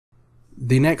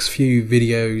The next few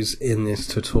videos in this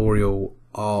tutorial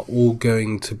are all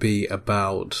going to be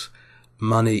about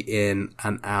money in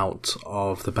and out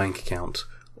of the bank account,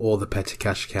 or the petty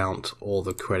cash account, or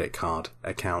the credit card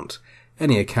account.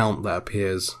 Any account that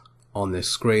appears on this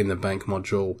screen, the bank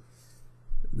module.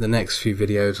 The next few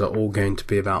videos are all going to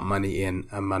be about money in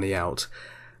and money out.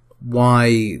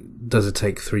 Why does it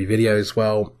take 3 videos?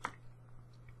 Well,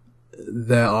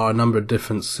 there are a number of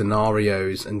different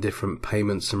scenarios and different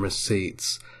payments and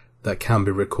receipts that can be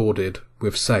recorded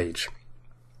with Sage.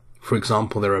 For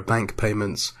example, there are bank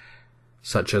payments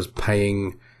such as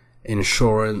paying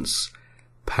insurance,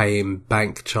 paying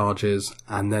bank charges,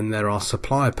 and then there are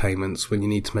supplier payments when you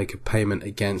need to make a payment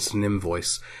against an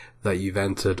invoice that you've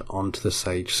entered onto the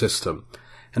Sage system.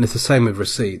 And it's the same with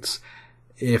receipts.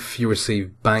 If you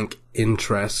receive bank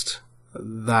interest,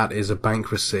 that is a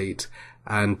bank receipt,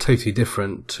 and totally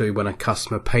different to when a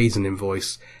customer pays an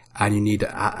invoice and you need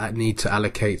to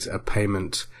allocate a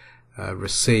payment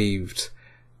received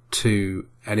to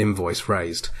an invoice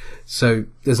raised. So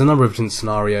there's a number of different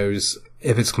scenarios.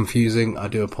 If it's confusing, I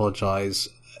do apologize.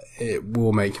 It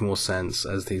will make more sense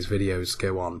as these videos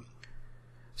go on.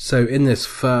 So in this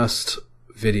first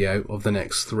video of the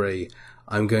next 3,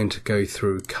 I'm going to go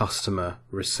through customer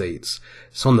receipts.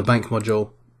 So on the bank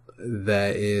module,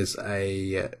 there is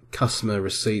a customer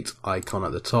receipt icon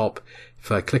at the top.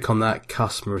 If I click on that,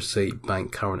 customer receipt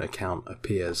bank current account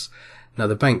appears. Now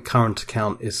the bank current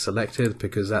account is selected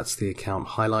because that's the account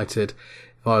highlighted.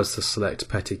 If I was to select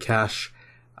petty cash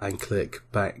and click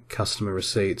back customer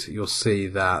receipt, you'll see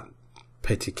that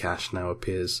petty cash now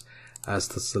appears as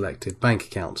the selected bank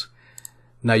account.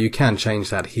 Now you can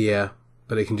change that here,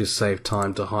 but it can just save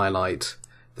time to highlight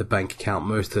the bank account.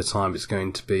 Most of the time it's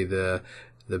going to be the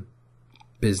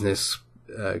business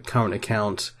current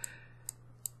account.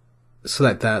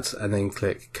 Select that and then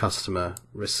click customer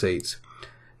receipt.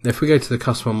 Now if we go to the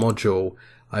customer module,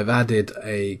 I've added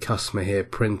a customer here,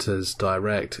 printers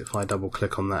direct. If I double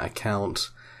click on that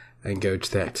account and go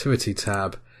to the activity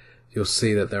tab, you'll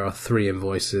see that there are 3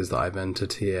 invoices that I've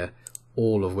entered here,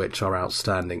 all of which are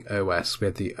outstanding. OS, we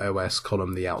have the OS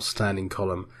column, the outstanding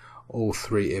column, all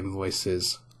 3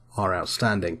 invoices are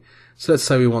outstanding. So let's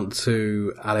say we want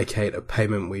to allocate a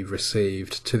payment we've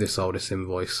received to this oldest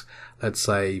invoice. Let's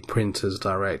say printers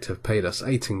direct have paid us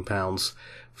 £18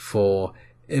 for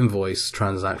invoice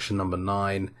transaction number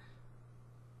 9,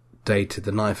 dated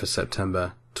the 9th of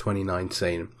September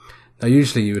 2019. Now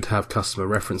usually you would have customer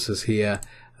references here,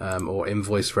 or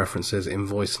invoice references,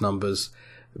 invoice numbers,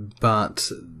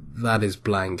 but that is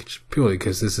blank purely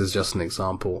because this is just an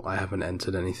example. I haven't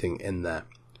entered anything in there.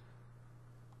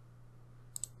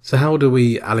 So how do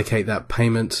we allocate that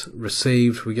payment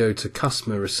received? We go to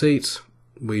customer receipt,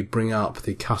 we bring up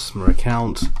the customer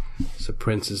account, so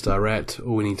printers direct.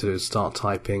 All we need to do is start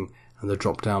typing and the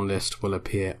drop down list will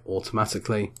appear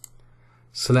automatically.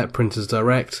 Select printers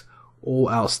direct, all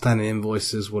outstanding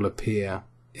invoices will appear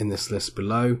in this list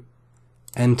below.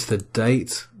 Enter the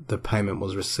date the payment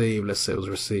was received. Let's say it was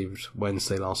received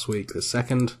Wednesday last week, the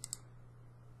 2nd.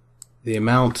 The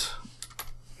amount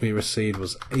we received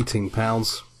was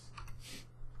 £18.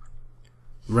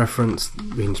 Reference,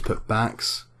 we can just put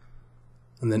backs,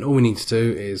 and then all we need to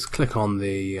do is click on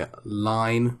the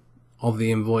line of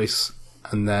the invoice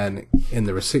and then in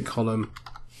the receipt column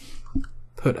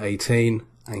put 18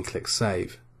 and click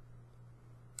save.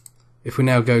 If we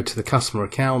now go to the customer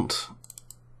account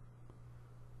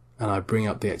and I bring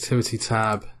up the activity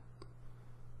tab,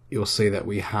 you'll see that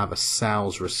we have a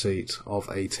sales receipt of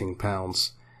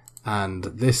 £18, and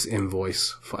this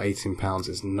invoice for £18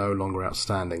 is no longer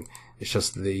outstanding. It's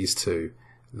just these 2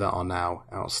 that are now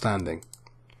outstanding.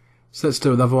 So let's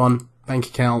do another one. Bank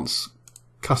accounts,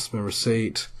 customer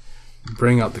receipt,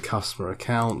 bring up the customer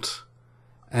account,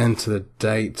 enter the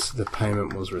date the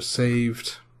payment was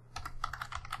received,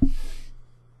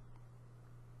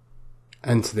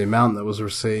 enter the amount that was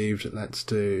received. Let's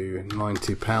do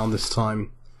 £90 this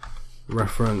time.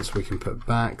 Reference, we can put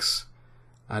backs,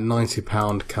 and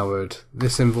 £90 covered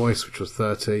this invoice, which was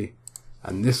 30,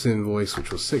 and this invoice,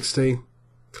 which was 60.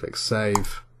 Click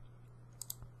save.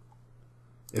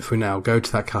 If we now go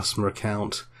to that customer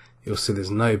account, you'll see there's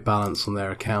no balance on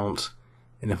their account,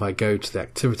 and if I go to the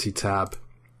activity tab,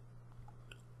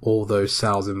 all those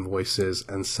sales invoices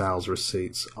and sales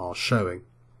receipts are showing.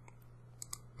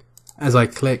 As I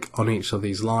click on each of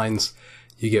these lines,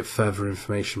 you get further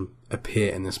information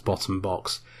appear in this bottom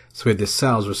box. So with this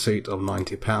sales receipt of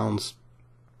 £90,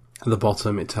 at the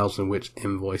bottom it tells me which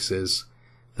invoices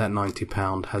that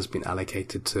 £90 has been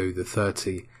allocated to, the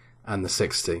 30 and the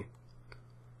 60.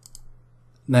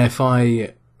 Now if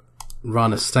I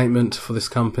run a statement for this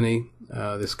company,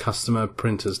 this customer,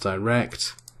 Printers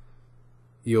Direct,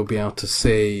 you'll be able to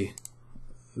see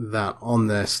that on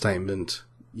their statement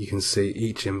you can see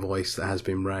each invoice that has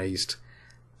been raised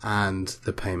and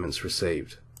the payments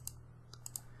received.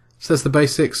 So that's the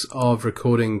basics of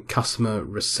recording customer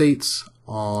receipts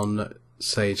on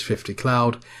Sage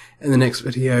 50Cloud. In the next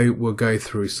video we'll go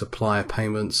through supplier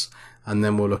payments, and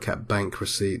then we'll look at bank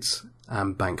receipts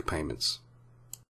and bank payments.